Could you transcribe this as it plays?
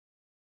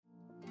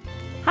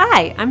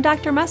Hi, I'm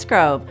Dr.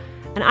 Musgrove,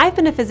 and I've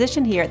been a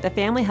physician here at the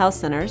Family Health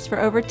Centers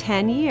for over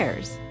 10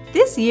 years.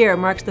 This year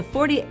marks the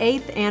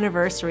 48th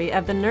anniversary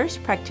of the nurse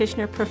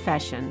practitioner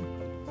profession.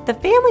 The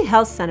Family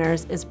Health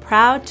Centers is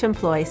proud to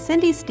employ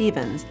Cindy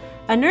Stevens,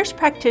 a nurse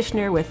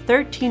practitioner with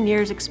 13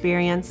 years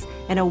experience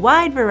in a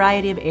wide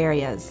variety of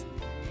areas.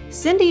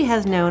 Cindy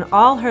has known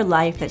all her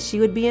life that she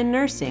would be in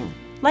nursing,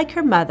 like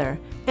her mother,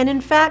 and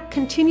in fact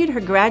continued her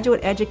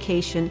graduate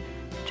education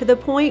to the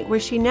point where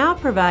she now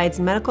provides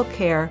medical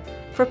care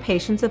for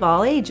patients of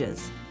all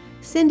ages.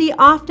 Cindy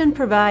often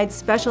provides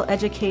special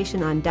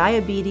education on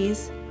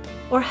diabetes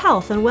or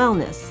health and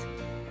wellness.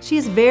 She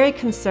is very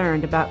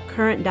concerned about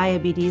current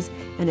diabetes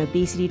and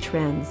obesity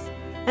trends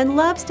and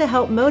loves to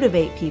help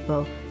motivate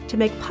people to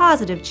make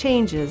positive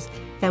changes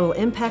that will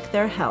impact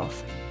their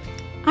health.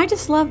 I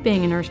just love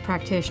being a nurse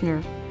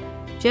practitioner.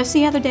 Just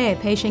the other day, a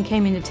patient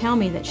came in to tell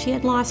me that she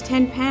had lost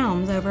 10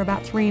 pounds over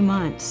about 3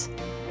 months.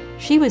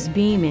 She was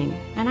beaming,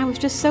 and I was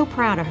just so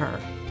proud of her.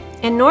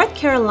 In North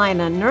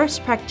Carolina, nurse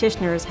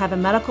practitioners have a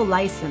medical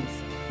license.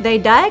 They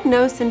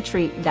diagnose and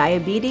treat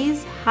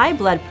diabetes, high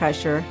blood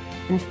pressure,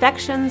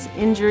 infections,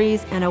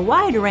 injuries, and a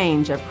wide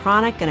range of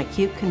chronic and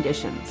acute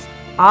conditions.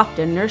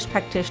 Often, nurse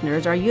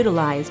practitioners are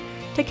utilized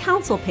to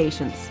counsel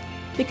patients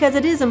because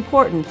it is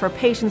important for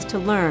patients to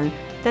learn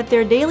that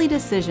their daily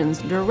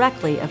decisions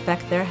directly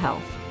affect their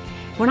health.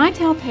 When I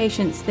tell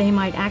patients they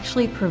might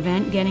actually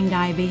prevent getting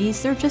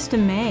diabetes, they're just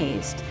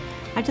amazed.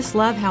 I just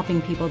love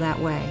helping people that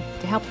way.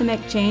 To help them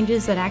make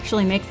changes that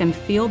actually make them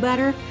feel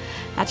better,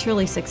 that's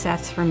really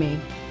success for me.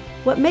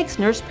 What makes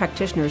nurse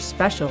practitioners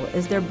special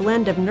is their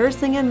blend of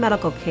nursing and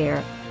medical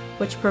care,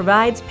 which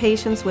provides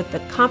patients with the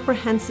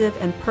comprehensive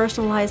and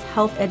personalized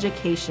health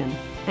education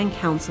and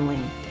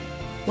counseling.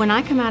 When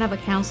I come out of a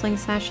counseling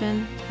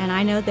session and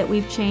I know that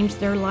we've changed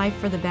their life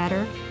for the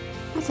better,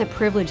 that's a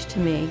privilege to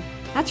me.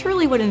 That's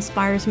really what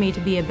inspires me to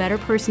be a better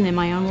person in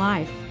my own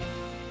life.